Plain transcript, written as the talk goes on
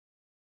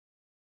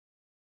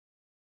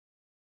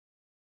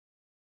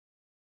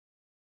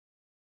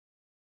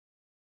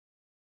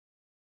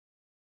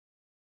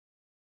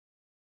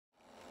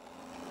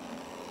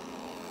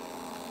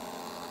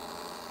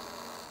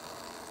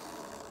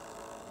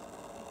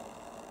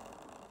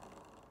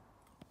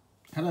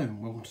Hello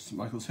and welcome to St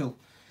Michael's Hill.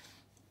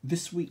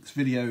 This week's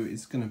video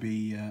is going to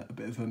be a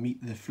bit of a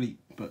meet the fleet,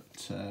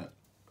 but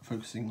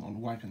focusing on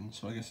wagons.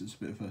 So I guess it's a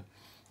bit of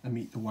a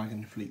meet the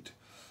wagon fleet.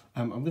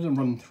 I'm going to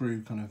run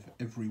through kind of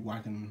every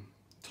wagon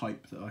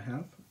type that I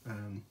have.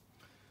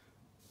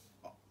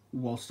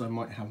 Whilst I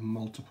might have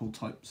multiple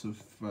types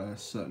of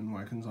certain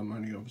wagons, I'm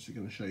only obviously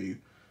going to show you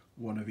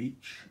one of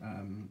each.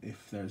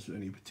 If there's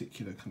any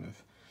particular kind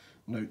of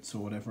notes or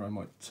whatever, I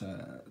might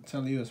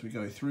tell you as we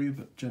go through,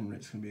 but generally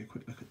it's going to be a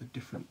quick look at the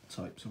different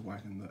types of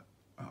wagon that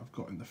I've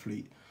got in the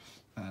fleet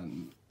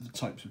and the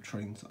types of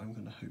trains that I'm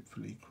going to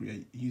hopefully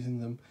create using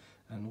them,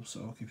 and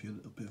also I'll give you a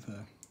little bit of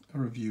a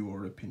review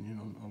or opinion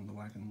on the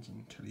wagons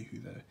and tell you who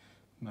they're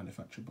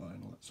manufactured by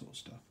and all that sort of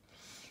stuff.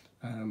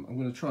 I'm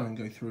going to try and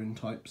go through in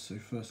types, so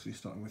firstly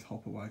starting with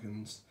hopper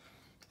wagons,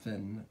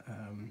 then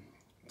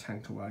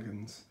tanker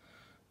wagons,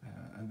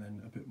 and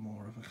then a bit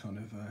more of a kind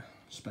of a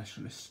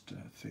specialist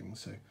thing,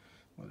 so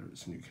whether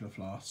it's nuclear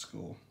flask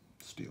or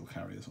steel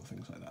carriers or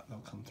things like that, they'll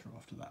come through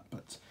after that.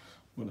 But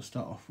I'm going to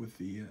start off with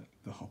the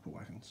hopper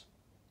wagons.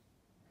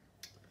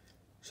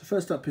 So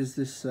first up is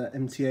this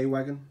MTA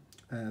wagon.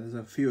 There's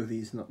a few of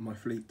these in my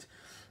fleet.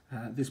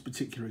 This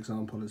particular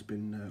example has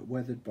been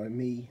weathered by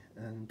me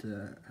and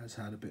has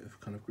had a bit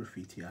of kind of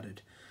graffiti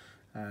added.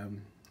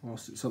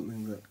 Whilst it's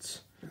something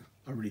that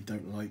I really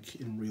don't like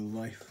in real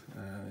life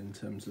in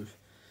terms of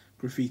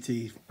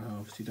graffiti, I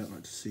obviously don't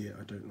like to see it.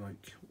 I don't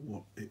like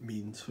what it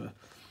means for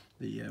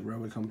the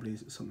railway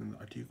companies. It's something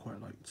that I do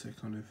quite like to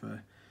kind of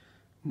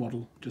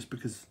model, just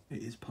because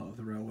it is part of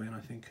the railway, and I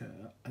think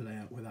a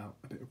layout without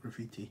a bit of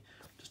graffiti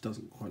just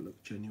doesn't quite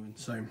look genuine.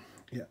 So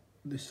yeah,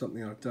 this is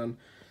something I've done.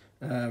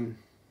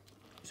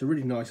 It's a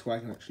really nice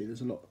wagon actually.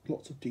 There's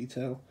lots of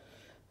detail.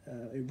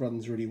 It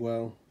runs really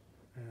well,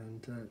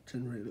 and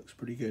generally it looks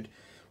pretty good.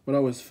 When I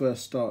was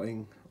first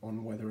starting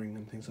on weathering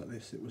and things like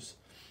this, it was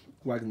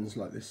wagons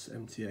like this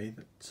MTA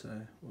that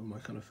were my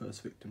kind of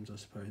first victims, I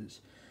suppose.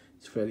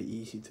 It's fairly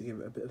easy to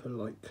give it a bit of a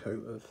light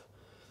coat of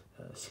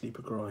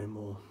sleeper grime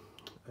or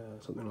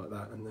something like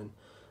that, and then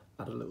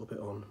add a little bit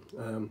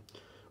on.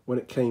 When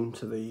it came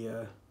to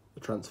the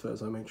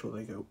transfers, I made sure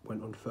they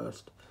went on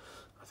first.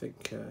 I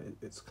think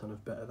it's kind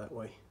of better that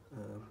way.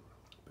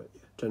 But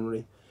yeah,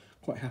 generally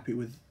quite happy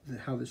with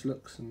how this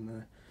looks,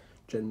 and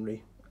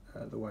generally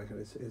the wagon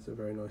is a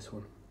very nice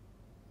one.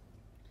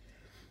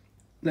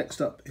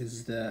 Next up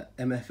is the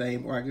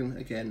MFA wagon.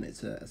 Again,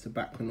 it's a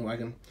Bachmann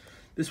wagon.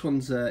 This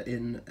one's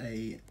in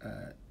a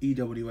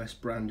EWS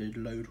branded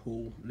load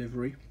haul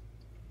livery,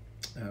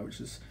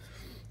 which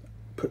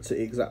puts it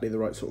exactly the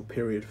right sort of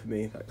period for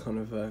me. That kind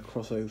of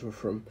crossover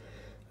from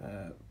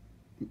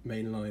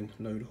mainline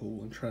load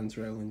haul and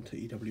Transrail into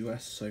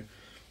EWS. So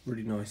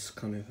really nice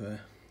kind of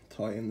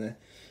tie in there.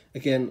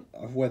 Again,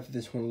 I've weathered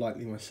this one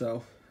lightly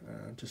myself,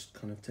 just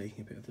kind of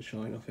taking a bit of the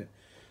shine off it.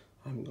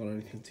 I haven't got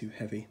anything too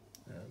heavy.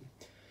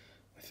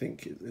 I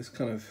think it's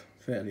kind of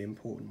fairly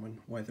important when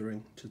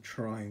weathering to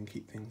try and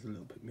keep things a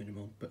little bit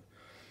minimal, but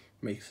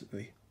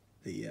basically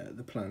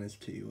the plan is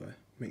to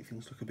make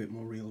things look a bit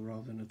more real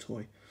rather than a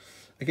toy.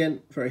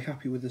 Again, very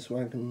happy with this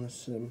wagon.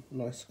 There's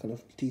nice kind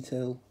of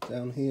detail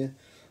down here.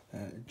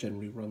 It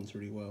generally runs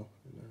really well,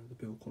 and the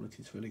build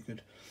quality is really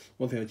good.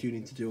 One thing I do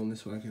need to do on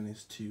this wagon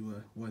is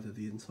to weather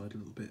the inside a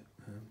little bit.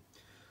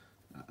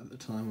 At the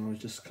time I was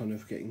just kind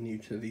of getting new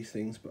to these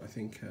things, but I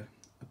think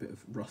a bit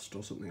of rust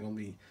or something on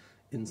the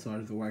inside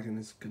of the wagon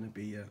is going to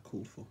be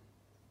called for.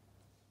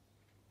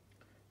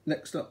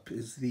 Next up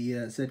is the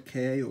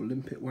ZKA or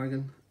Limpet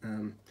wagon.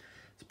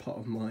 It's part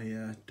of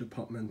my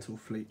departmental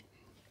fleet.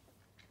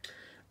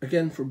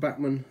 Again, from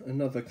Bachmann,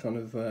 another kind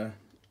of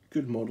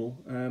good model.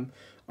 I'm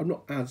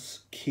not as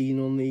keen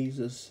on these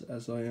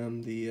as I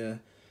am the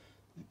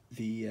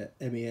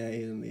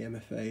MEA and the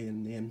MFA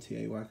and the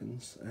MTA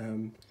wagons.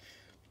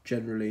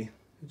 Generally,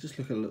 they just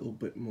look a little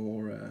bit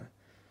more,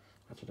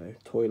 I don't know,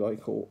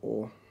 toy-like,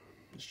 or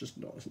it's just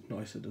not as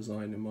nice a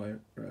design in my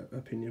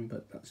opinion,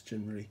 but that's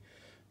generally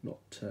not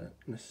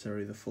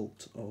necessarily the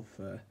fault of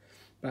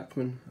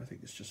Bachmann. I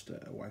think it's just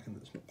a wagon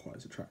that's not quite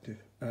as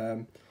attractive.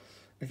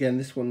 Again,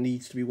 this one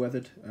needs to be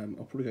weathered.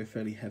 I'll probably go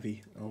fairly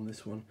heavy on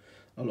this one.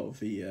 A lot of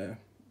the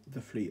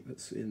fleet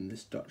that's in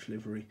this Dutch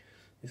livery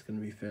is going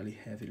to be fairly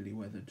heavily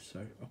weathered, so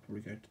I'll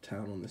probably go to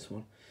town on this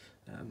one,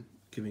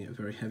 giving it a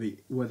very heavy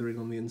weathering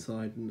on the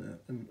inside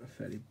and a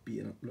fairly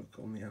beaten up look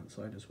on the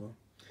outside as well.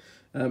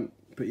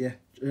 But yeah,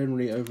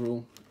 generally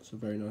overall it's a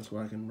very nice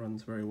wagon,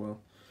 runs very well,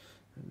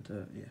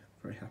 and yeah,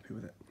 very happy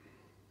with it.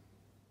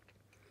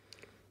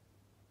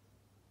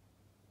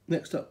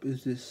 Next up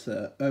is this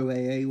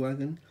OAA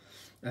wagon,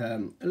 a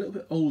little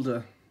bit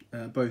older,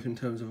 both in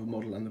terms of a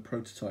model and the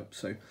prototype.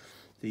 So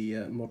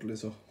the model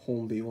is a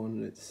Hornby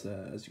one. It's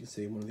as you can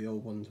see, one of the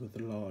old ones with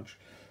the large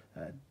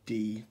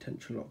D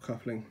tension lock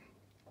coupling.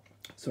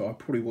 So I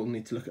probably will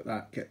need to look at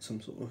that, get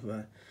some sort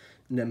of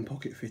NEM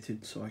pocket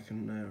fitted so I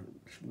can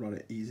run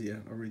it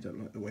easier. I really don't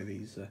like the way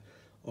these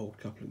old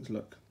couplings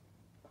look.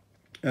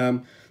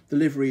 The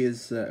livery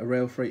is a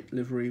rail freight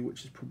livery,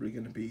 which is probably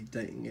going to be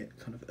dating it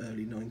kind of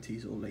early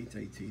 90s or late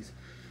 80s.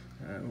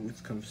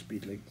 with kind of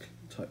Speedlink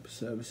type of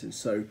services.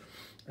 So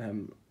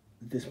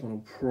this one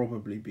will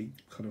probably be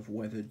kind of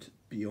weathered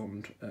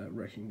beyond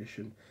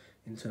recognition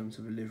in terms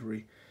of a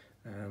livery.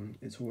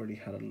 It's already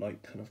had a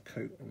light kind of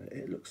coat and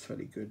it looks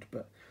fairly good,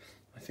 but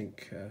I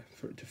think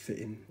for it to fit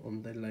in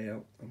on their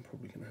layout, I'm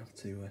probably going to have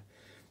to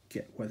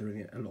get weathering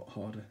it a lot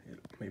harder. It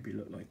maybe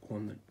looked like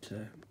one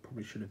that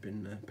probably should have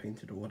been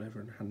painted or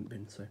whatever and hadn't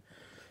been. So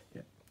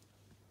yeah,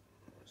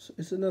 so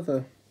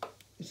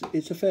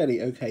it's a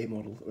fairly okay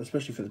model,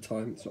 especially for the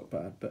time. It's not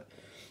bad, but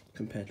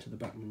compared to the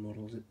Bachmann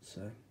models, it's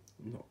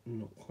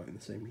not quite in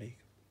the same league.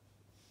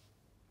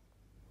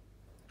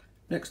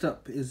 Next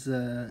up is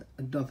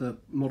another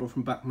model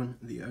from Bachmann,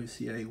 the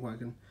OCA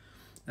Wagon.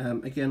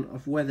 Again,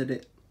 I've weathered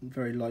it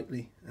very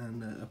lightly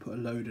and I put a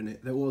load in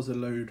it. There was a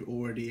load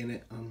already in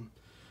it. I'm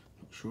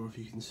not sure if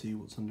you can see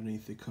what's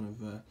underneath the kind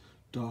of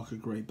darker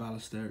grey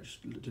ballast there. It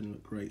just didn't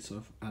look great, so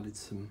I've added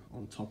some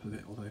on top of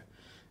it, although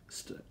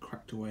it's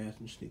cracked away.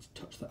 I just need to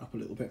touch that up a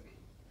little bit.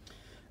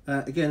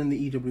 Again, in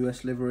the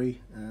EWS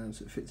livery,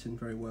 so it fits in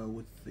very well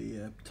with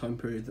the time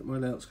period that my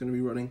layout's going to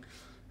be running.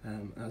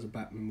 As a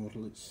Bachmann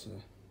model, it's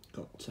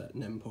got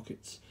NEM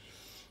pockets.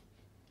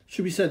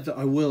 Should be said that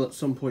I will at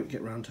some point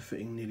get round to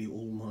fitting nearly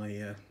all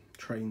my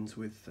trains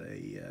with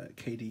a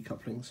KD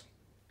couplings,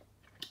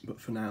 but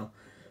for now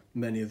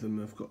many of them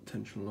have got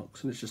tension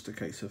locks, and it's just a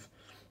case of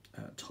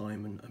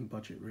time and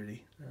budget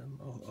really.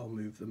 I'll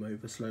move them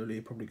over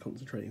slowly, probably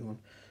concentrating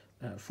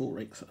on 4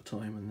 rakes at a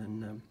time, and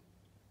then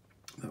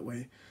that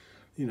way,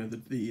 you know,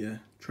 the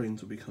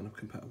trains will be kind of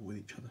compatible with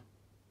each other.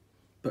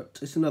 But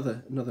it's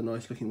another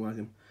nice looking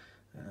wagon.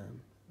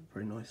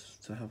 Very nice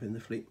to have in the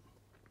fleet.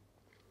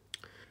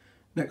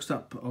 Next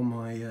up on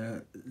my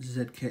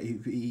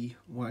ZKV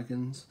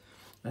wagons,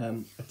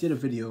 I did a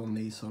video on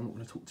these, so I'm not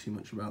going to talk too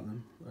much about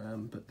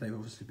them, but they've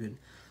obviously been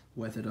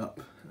weathered up,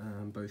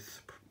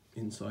 both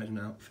inside and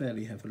out,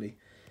 fairly heavily.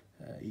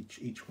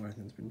 Each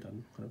wagon's been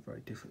done kind of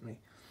very differently,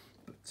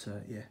 but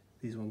yeah,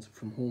 these ones are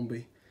from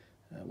Hornby.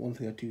 One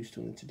thing I do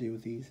still need to do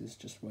with these is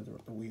just weather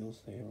up the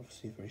wheels. They are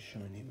obviously very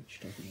shiny, which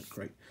doesn't look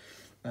great.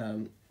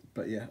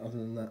 But yeah, other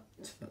than that,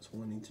 that's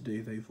all I need to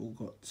do. They've all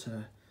got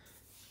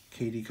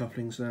KD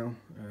couplings now.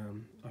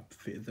 I've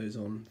fitted those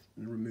on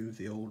and removed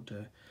the old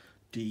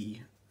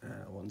D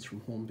ones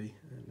from Hornby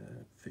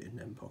and fitted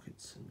NEM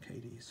pockets and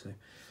KD. So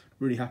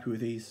really happy with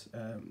these.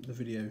 The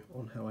video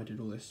on how I did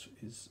all this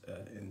is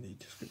in the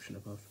description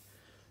above.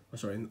 Oh,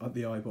 sorry, in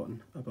the I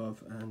button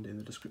above and in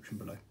the description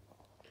below.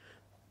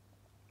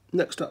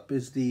 Next up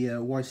is the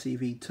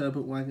YCV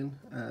Turbot Wagon.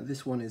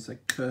 This one is a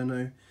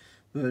Kerno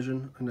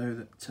version. I know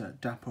that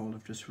Dapol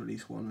have just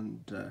released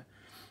one, and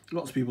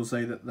lots of people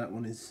say that that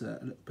one is a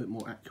little bit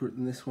more accurate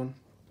than this one.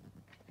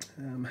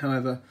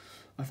 However,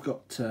 I've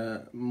got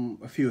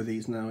a few of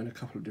these now in a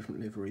couple of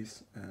different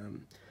liveries,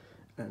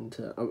 and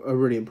I'm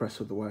really impressed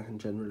with the wagon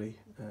generally.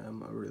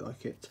 I really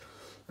like it.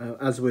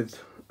 As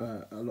with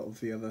a lot of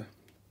the other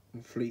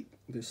fleet,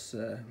 this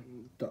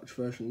Dutch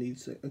version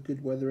needs a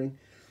good weathering.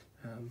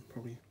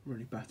 Probably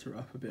really batter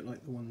up a bit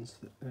like the ones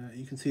that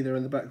you can see there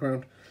in the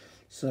background.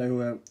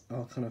 So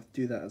I'll kind of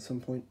do that at some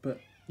point. But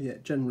yeah,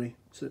 generally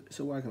it's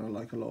a wagon I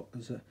like a lot.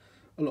 There's a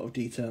lot of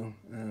detail,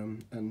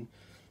 and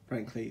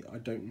frankly I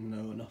don't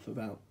know enough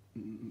about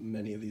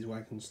many of these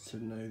wagons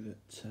to know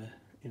that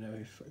you know,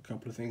 if a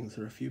couple of things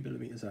are a few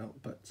millimeters out.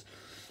 But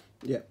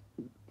yeah,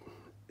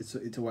 it's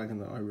a wagon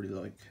that I really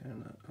like,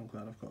 and I'm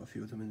glad I've got a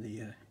few of them in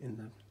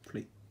the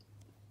fleet.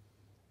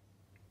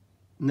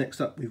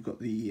 Next up, we've got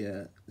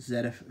the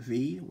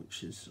ZFV,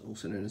 which is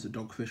also known as a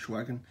dogfish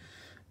wagon.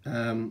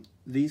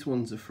 These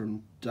ones are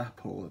from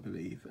Dapol, I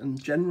believe,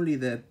 and generally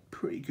they're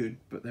pretty good,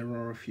 but there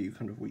are a few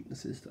kind of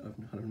weaknesses that I've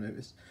kind of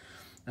noticed.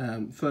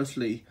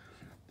 Firstly,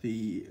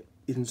 the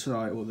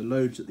inside, or the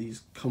loads that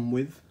these come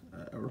with,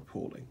 are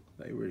appalling.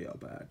 They really are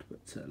bad,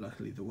 but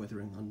luckily the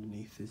weathering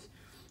underneath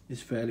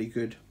is fairly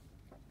good.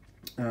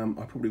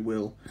 I probably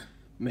will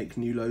make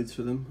new loads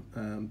for them,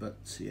 but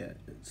yeah,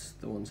 it's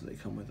the ones that they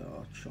come with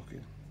are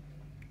shocking.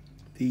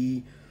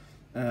 The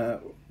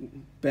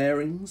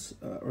bearings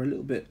are a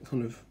little bit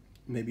kind of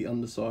maybe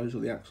undersized, or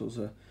the axles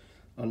are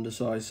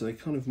undersized, so they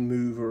kind of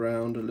move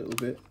around a little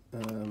bit,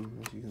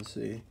 as you can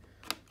see.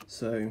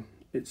 So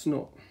they're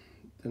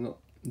not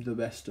the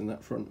best in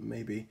that front.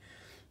 Maybe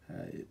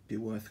it'd be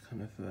worth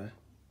kind of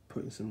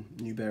putting some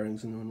new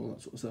bearings in them and all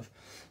that sort of stuff.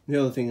 The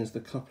other thing is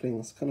the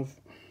couplings kind of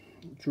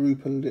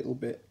droop a little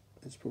bit.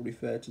 It's probably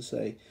fair to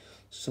say.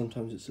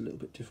 Sometimes it's a little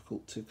bit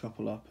difficult to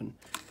couple up, and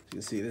as you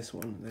can see this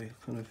one, they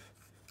kind of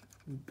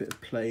a bit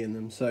of play in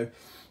them. So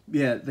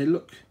yeah, they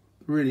look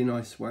really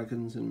nice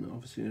wagons, and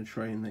obviously in a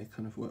train they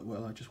kind of work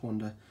well. I just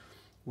wonder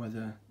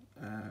whether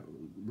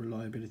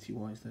reliability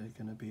wise they're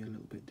going to be a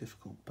little bit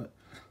difficult, but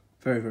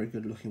very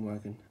good looking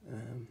wagon,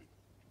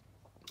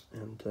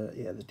 and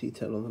yeah, the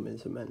detail on them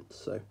is immense.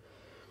 So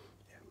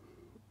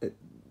yeah,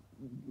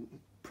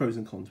 pros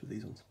and cons with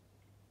these ones.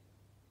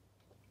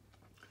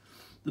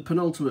 The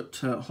penultimate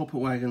hopper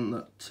wagon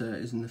that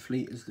is in the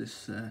fleet is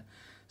this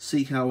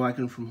Sea Cow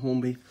wagon from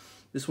Hornby.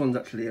 This one's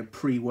actually a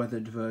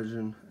pre-weathered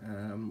version,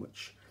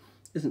 which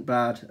isn't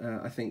bad.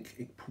 I think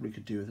it probably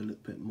could do with a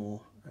little bit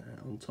more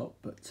on top,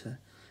 but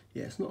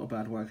yeah, it's not a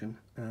bad wagon.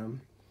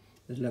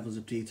 The levels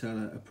of detail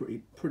are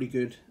pretty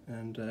good,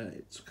 and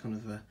it's kind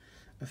of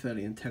a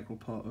fairly integral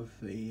part of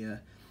the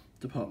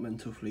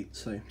departmental fleet.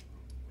 So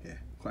yeah,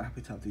 quite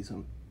happy to have these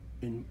on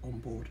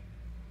board.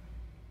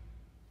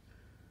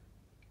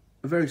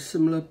 A very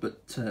similar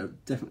but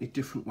definitely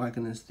different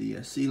wagon is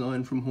the Sea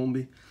Lion from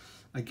Hornby.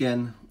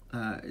 Again,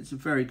 it's a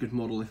very good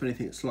model. If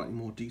anything, it's slightly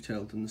more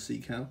detailed than the Sea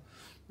Cow.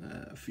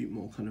 A few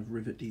more kind of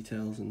rivet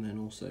details, and then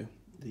also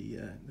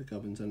the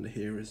gubbins under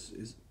here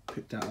is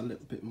picked out a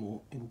little bit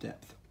more in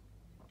depth.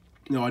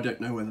 Now, I don't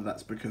know whether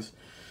that's because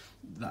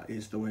that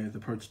is the way of the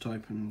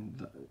prototype,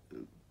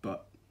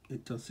 but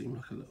it does seem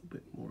like a little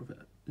bit more of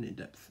an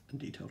in-depth and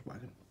detailed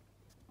wagon.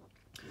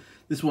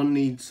 This one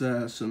needs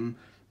some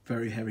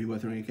very heavy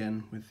weathering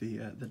again with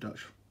the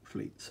Dutch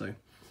fleet, so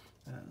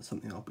that's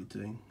something I'll be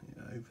doing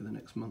over the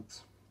next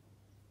months.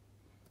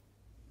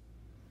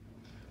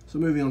 So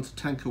moving on to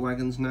tanker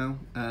wagons now.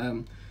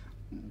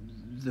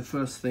 The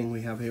first thing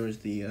we have here is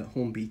the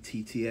Hornby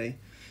TTA.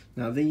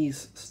 Now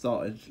these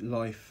started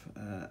life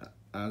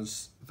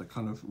as the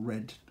kind of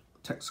red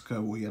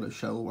Texaco or yellow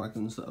shell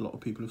wagons that a lot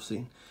of people have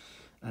seen,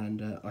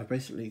 and I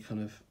basically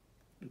kind of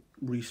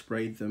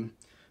resprayed them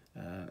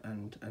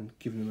and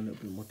given them a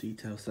little bit more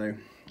detail. So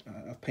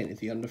I've painted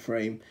the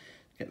underframe,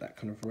 get that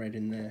kind of red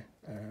in there,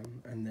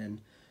 and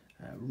then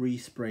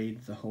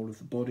resprayed the whole of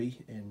the body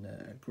in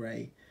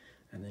grey,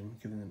 and then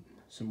given them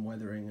some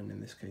weathering, and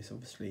in this case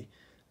obviously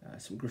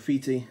some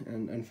graffiti,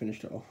 and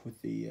finished it off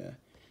with the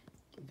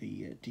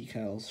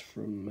decals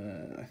from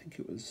I think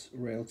it was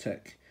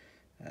Railtech.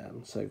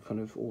 So kind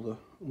of all the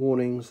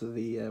warnings,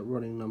 the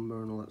running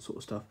number and all that sort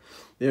of stuff.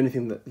 The only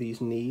thing that these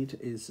need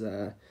is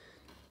a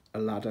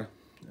ladder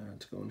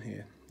to go on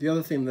here. The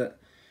other thing that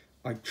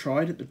I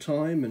tried at the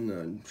time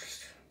and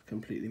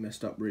completely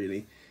messed up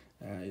really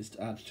is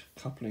to add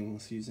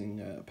couplings using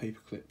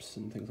paper clips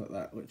and things like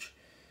that, which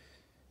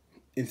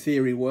in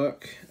theory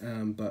work,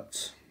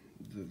 but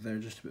they're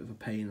just a bit of a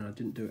pain, and I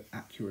didn't do it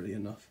accurately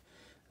enough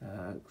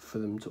for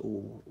them to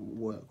all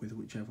work with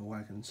whichever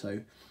wagon.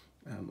 So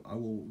I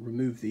will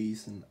remove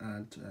these and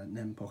add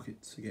NEM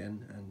pockets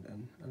again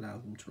and allow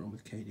them to run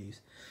with KDs.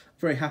 I'm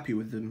very happy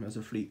with them as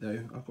a fleet though.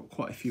 I've got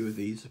quite a few of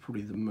these,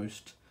 probably the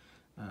most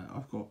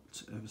I've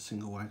got of a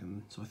single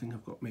wagon. So I think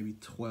I've got maybe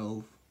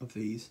 12 of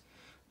these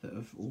that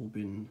have all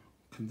been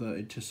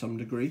converted to some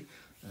degree.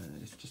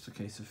 It's just a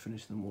case of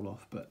finishing them all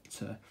off,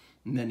 but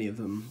many of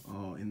them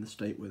are in the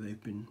state where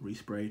they've been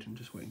resprayed and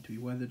just waiting to be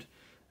weathered.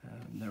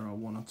 There are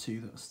one or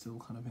two that are still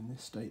kind of in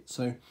this state.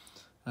 So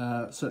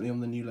certainly on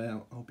the new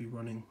layout I'll be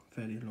running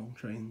fairly long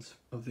trains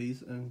of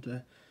these,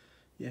 and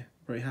yeah,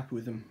 very happy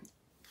with them.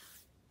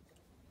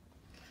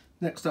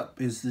 Next up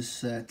is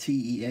this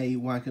TEA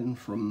wagon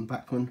from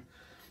Wagon.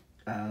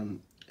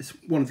 It's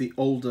one of the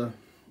older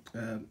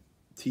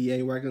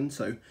TEA wagons,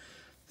 so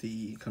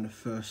the kind of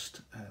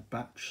first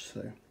batch,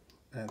 so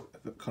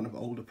a kind of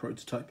older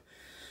prototype.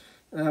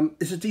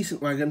 It's a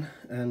decent wagon,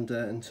 and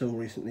until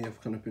recently I've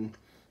kind of been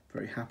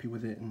very happy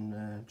with it,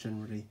 and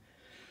generally,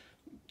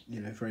 you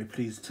know, very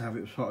pleased to have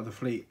it as part of the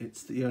fleet.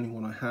 It's the only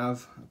one I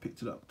have. I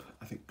picked it up,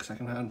 I think,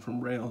 second-hand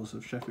from Rails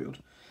of Sheffield.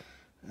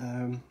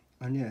 And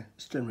yeah,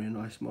 it's generally a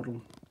nice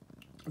model.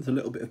 There's a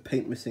little bit of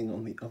paint missing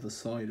on the other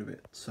side of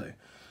it, so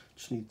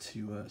just need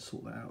to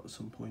sort that out at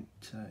some point,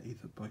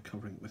 either by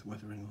covering it with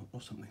weathering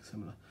or something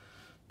similar.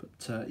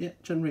 But yeah,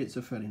 generally it's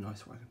a fairly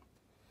nice wagon.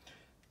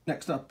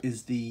 Next up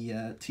is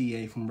the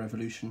TA from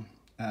Revolution.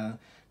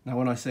 Now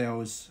when I say I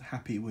was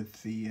happy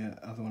with the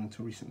other one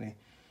until recently,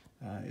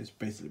 it's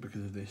basically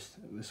because of this.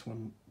 This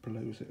one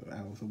blows it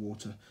out of the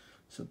water.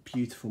 It's a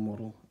beautiful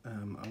model.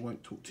 I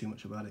won't talk too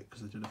much about it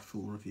because I did a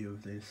full review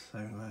of this,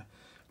 so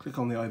click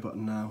on the I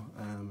button now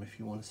if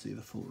you want to see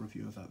the full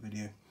review of that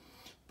video.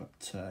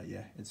 But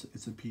yeah,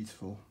 it's a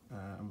beautiful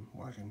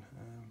wagon,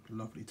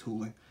 lovely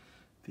tooling.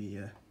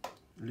 The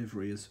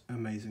livery is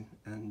amazing,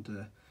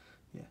 and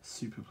yeah,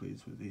 super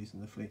pleased with these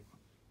in the fleet.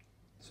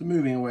 So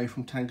moving away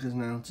from tankers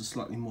now to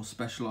slightly more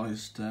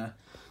specialised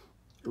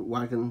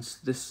wagons.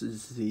 This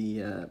is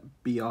the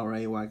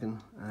BRA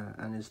wagon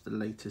and is the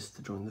latest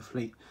to join the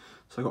fleet.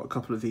 So I got a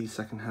couple of these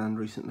second hand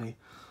recently.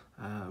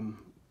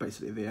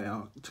 Basically they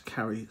are to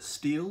carry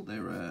steel.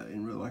 They're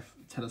in real life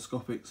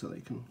telescopic, so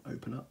they can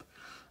open up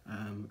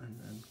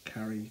and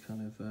carry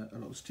kind of a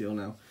lot of steel.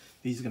 Now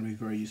these are going to be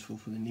very useful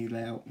for the new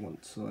layout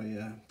once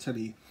I tell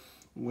you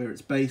where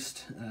it's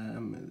based.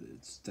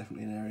 It's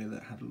definitely an area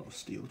that had a lot of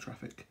steel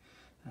traffic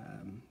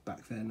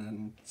back then,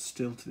 and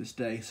still to this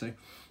day. So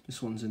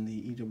this one's in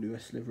the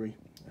EWS livery.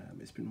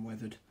 It's been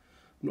weathered.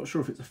 I'm not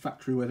sure if it's a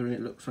factory weathering.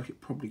 It looks like it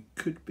probably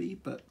could be,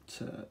 but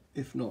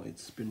if not,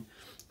 it's been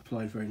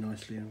applied very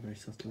nicely and very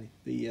subtly.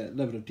 The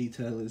level of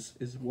detail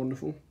is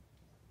wonderful,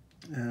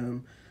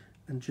 and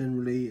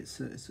generally it's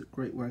a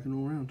great wagon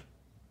all round.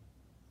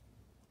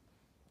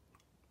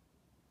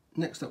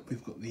 Next up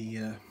we've got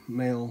the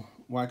mail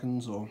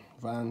wagons or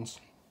vans.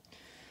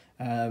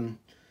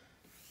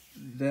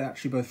 They're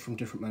actually both from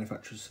different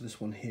manufacturers. So this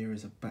one here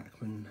is a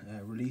Bachmann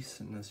release,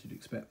 and as you'd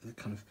expect, the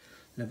kind of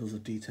levels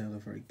of detail are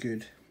very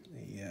good.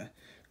 The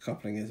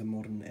coupling is a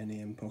modern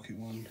NEM Pocket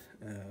one,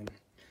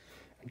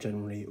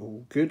 generally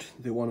all good.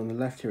 The one on the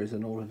left here is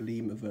an older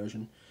Lima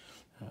version,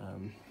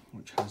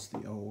 which has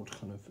the old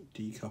kind of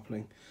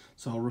decoupling.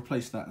 So I'll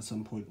replace that at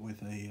some point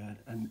with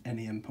an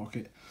NEM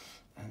Pocket,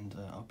 and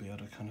I'll be able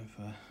to kind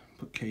of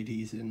put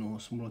KDs in or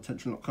smaller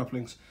tension lock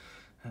couplings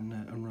and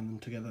run them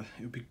together.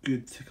 It would be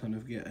good to kind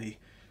of get a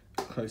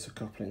closer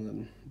coupling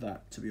than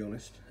that, to be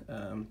honest,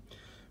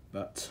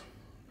 but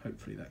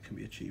hopefully that can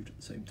be achieved at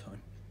the same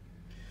time.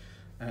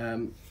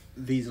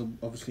 These will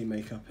obviously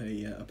make up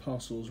a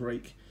parcels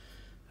rake.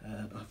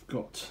 I've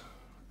got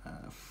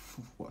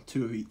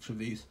 2 of each of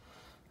these,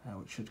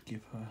 which should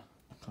give a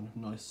kind of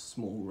nice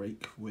small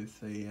rake with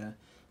a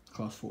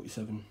class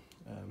 47.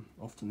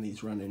 Often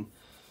these run in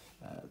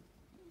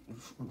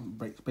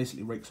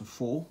basically rakes of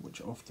 4,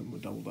 which often were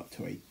doubled up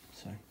to 8.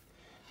 So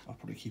I'll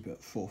probably keep it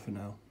at 4 for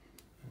now,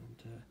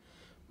 and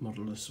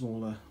model a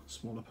smaller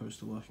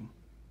poster working.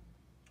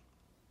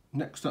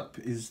 Next up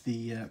is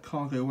the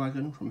cargo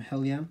wagon from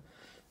Heljan.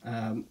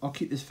 I'll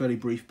keep this fairly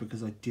brief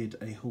because I did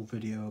a whole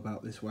video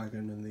about this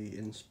wagon and the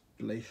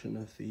installation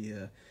of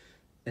the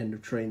end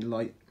of train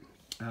light,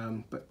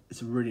 but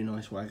it's a really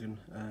nice wagon.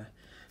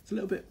 It's a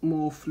little bit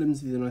more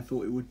flimsy than I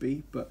thought it would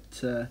be,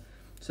 but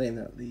saying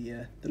that,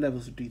 the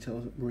levels of detail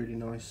are really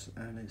nice,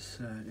 and it's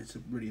a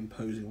really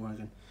imposing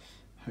wagon.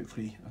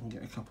 Hopefully I can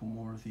get a couple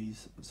more of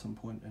these at some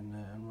point and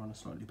run a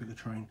slightly bigger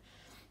train.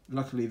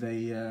 Luckily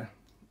they,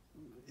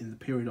 in the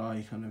period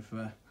I kind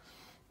of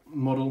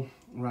model,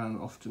 ran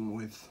often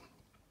with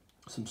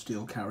some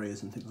steel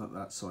carriers and things like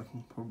that, so I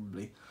can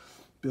probably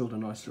build a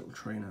nice little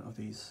train out of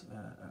these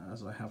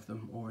as I have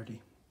them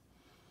already.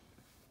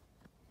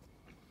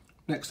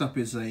 Next up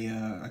is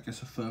I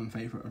guess a firm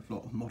favourite of a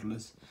lot of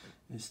modelers,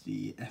 is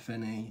the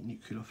FNA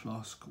nuclear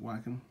flask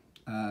wagon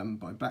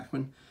by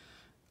Bachmann.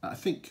 I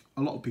think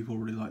a lot of people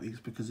really like these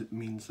because it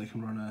means they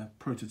can run a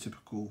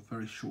prototypical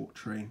very short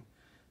train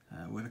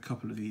with a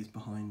couple of these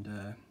behind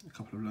a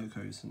couple of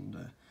locos, and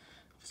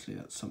obviously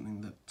that's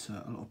something that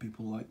a lot of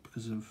people like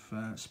because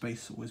of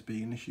space always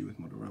being an issue with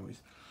model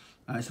railways.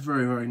 It's a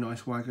very, very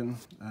nice wagon,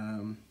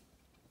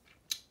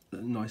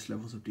 nice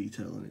levels of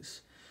detail, and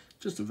it's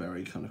just a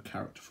very kind of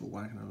characterful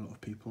wagon. A lot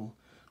of people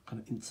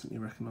kind of instantly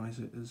recognise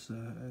it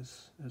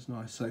as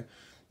nice. So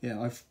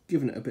yeah, I've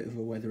given it a bit of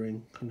a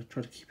weathering, kind of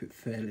tried to keep it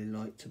fairly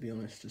light, to be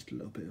honest, just a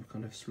little bit of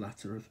kind of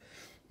splatter of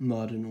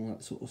mud and all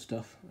that sort of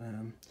stuff.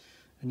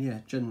 And yeah,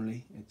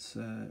 generally it's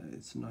a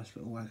nice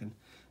little wagon.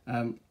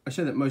 I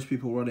say that most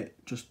people run it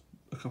just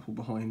a couple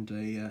behind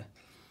a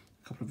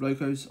couple of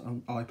locos.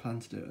 I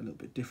plan to do it a little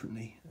bit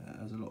differently,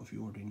 as a lot of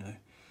you already know.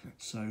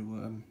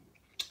 So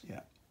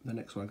yeah, the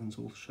next wagons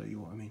will show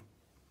you what I mean.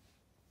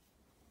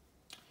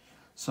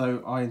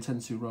 So I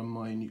intend to run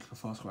my nuclear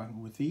flask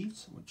wagon with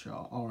these, which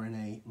are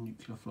RNA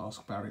nuclear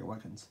flask barrier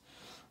wagons,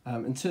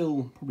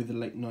 until probably the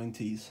late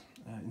 90s.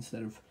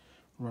 Instead of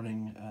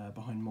running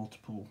behind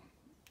multiple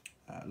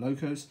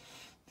locos,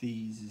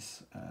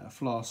 these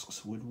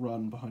flasks would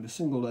run behind a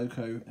single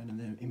loco and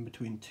then in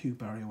between 2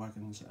 barrier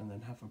wagons, and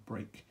then have a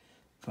brake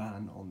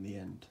van on the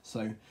end.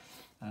 So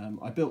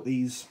I built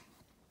these,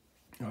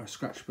 or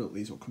scratch built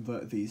these or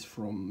converted these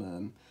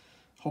from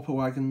hopper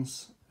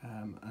wagons,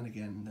 and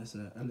again there's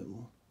a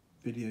little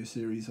video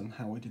series on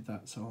how I did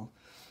that, so I'll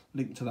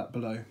link to that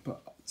below.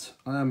 But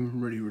I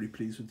am really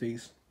pleased with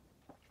these.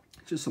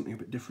 Just something a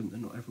bit different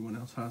than not everyone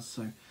else has,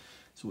 so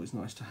it's always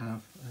nice to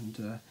have.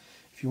 And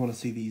if you want to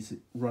see these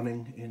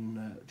running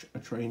in a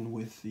train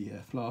with the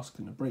flask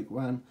and a brake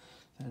van,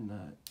 then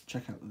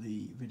check out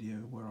the video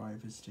where I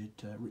visited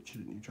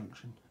Richard at New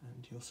Junction,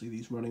 and you'll see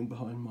these running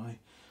behind my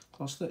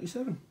Class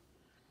 37.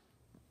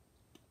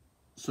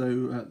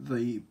 So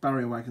the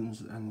barrier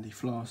wagons and the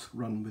flask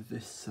run with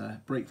this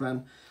brake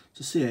van.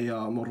 It's a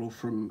CAR model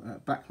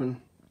from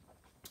Bachmann.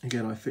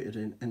 Again, I fitted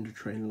in end of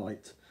train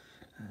light,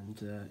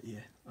 and yeah,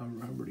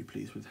 I'm really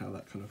pleased with how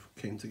that kind of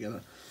came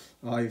together.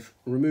 I've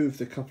removed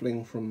the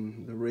coupling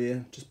from the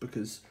rear just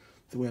because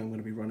the way I'm going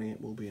to be running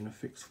it will be in a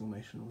fixed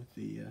formation with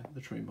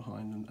the train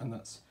behind, and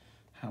that's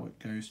how it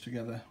goes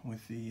together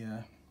with the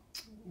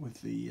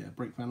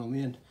brake van on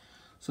the end.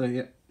 So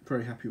yeah,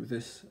 very happy with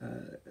this.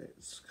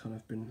 It's kind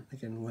of been,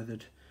 again,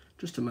 weathered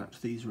just to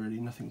match these really,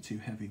 nothing too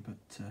heavy, but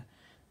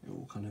it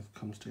all kind of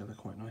comes together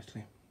quite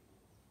nicely.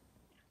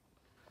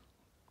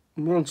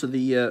 We're on to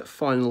the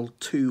final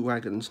 2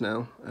 wagons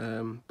now.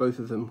 Both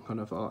of them kind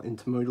of are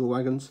intermodal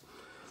wagons.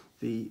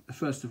 The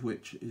first of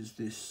which is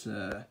this,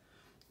 I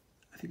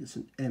think it's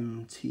an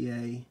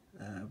MTA,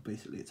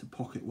 basically it's a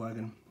pocket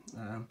wagon.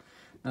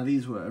 Now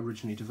these were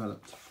originally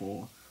developed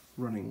for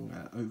running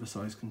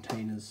oversized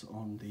containers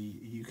on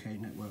the UK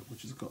network,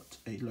 which has got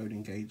a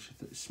loading gauge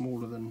that's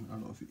smaller than a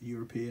lot of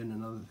European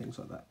and other things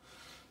like that.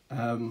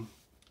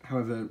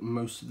 However,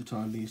 most of the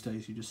time these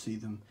days you just see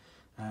them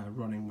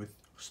running with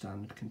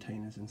standard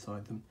containers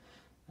inside them.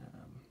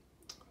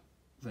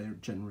 They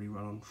generally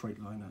run on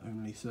Freightliner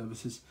only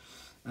services.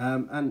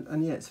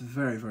 And yeah, it's a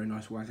very, very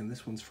nice wagon.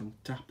 This one's from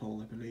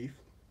Dapol, I believe.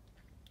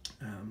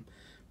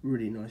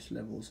 Really nice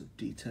levels of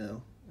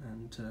detail,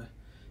 and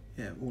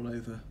yeah, all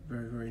over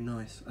very, very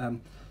nice.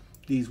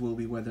 These will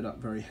be weathered up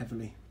very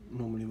heavily.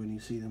 Normally when you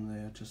see them,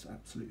 they are just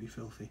absolutely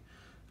filthy.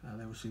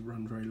 They obviously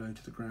run very low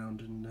to the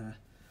ground, and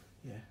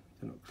yeah,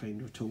 they're not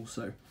cleaned at all.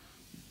 So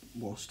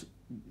whilst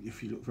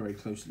if you look very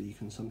closely, you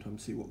can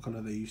sometimes see what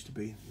colour they used to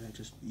be. They're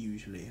just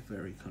usually a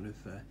very kind of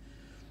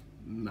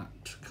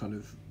matte, kind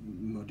of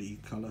muddy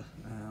colour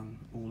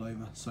all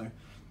over. So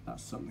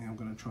that's something I'm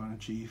going to try and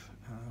achieve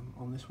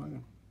on this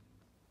wagon.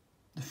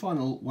 The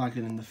final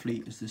wagon in the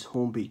fleet is this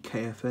Hornby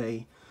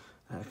KFA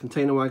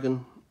container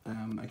wagon,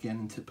 again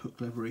in tip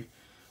hook livery.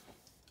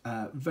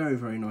 Very,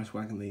 very nice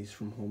wagon, these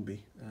from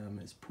Hornby.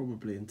 It's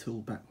probably, until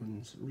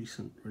Bachmann's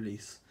recent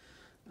release,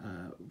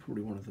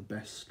 probably one of the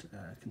best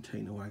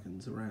container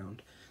wagons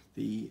around.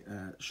 The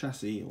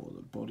chassis or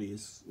the body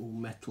is all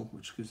metal,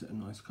 which gives it a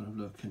nice kind of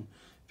look, and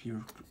if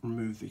you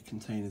remove the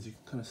containers you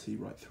can kind of see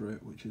right through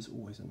it, which is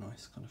always a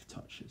nice kind of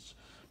touch. It's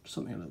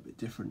something a little bit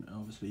different.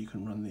 Obviously you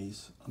can run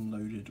these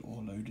unloaded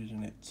or loaded,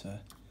 and it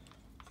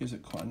gives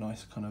it quite a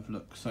nice kind of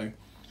look. So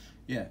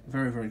yeah,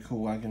 very, very cool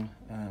wagon.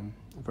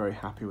 Very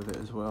happy with it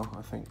as well.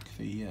 I think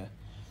the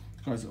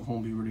guys at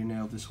Hornby really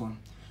nailed this one.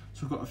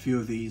 So I've got a few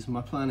of these.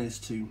 My plan is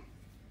to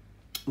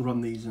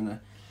run these in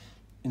a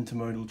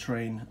intermodal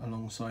train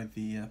alongside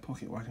the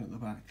pocket wagon at the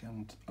back,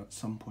 and at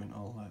some point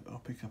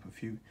I'll pick up a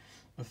few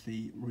of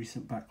the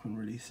recent Bachmann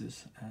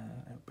releases.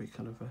 It'll be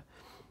kind of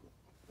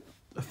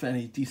a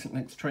fairly decent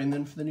length train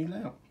then for the new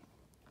layout.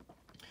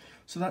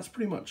 So that's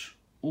pretty much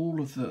all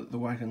of the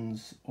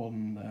wagons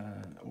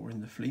on or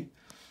in the fleet.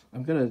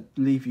 I'm going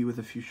to leave you with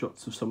a few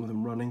shots of some of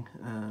them running,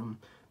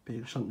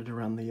 being shunted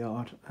around the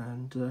yard,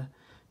 and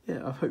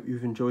yeah, I hope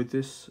you've enjoyed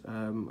this.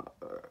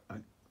 I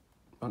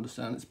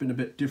understand it's been a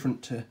bit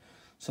different to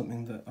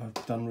something that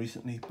I've done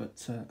recently,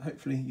 but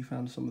hopefully you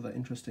found some of that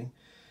interesting,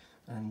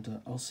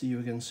 and I'll see you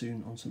again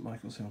soon on St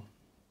Michael's Hill.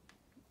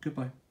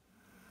 Goodbye.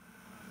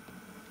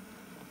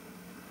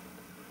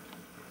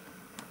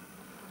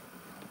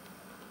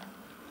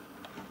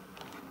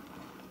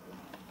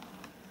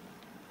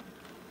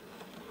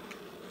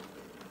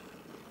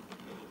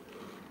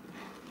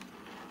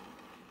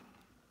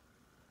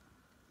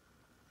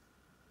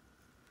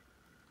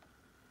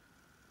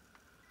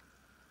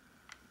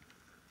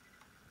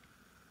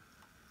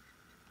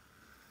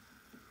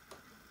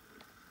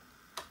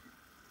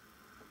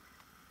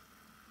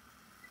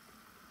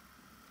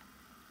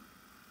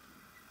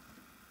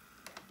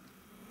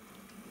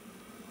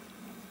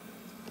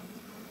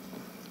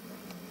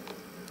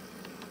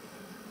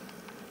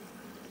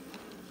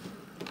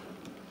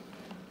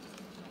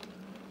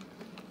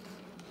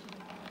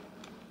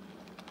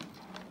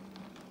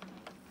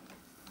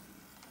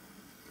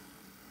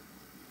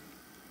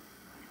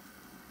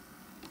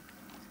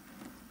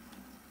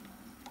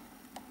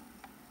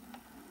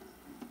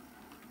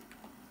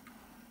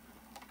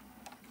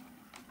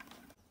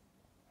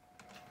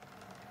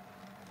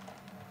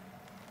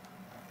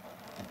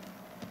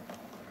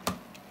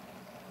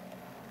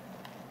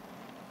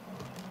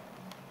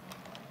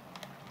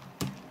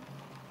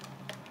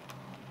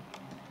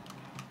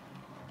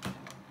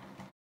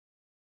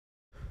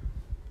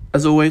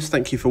 As always,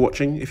 thank you for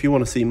watching. If you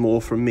want to see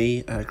more from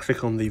me,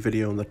 click on the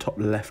video on the top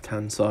left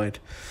hand side.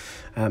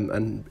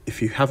 And if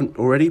you haven't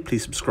already,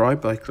 please subscribe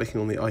by clicking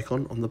on the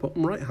icon on the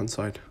bottom right hand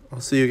side. I'll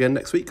see you again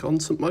next week on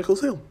St Michael's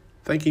Hill.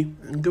 Thank you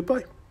and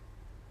goodbye.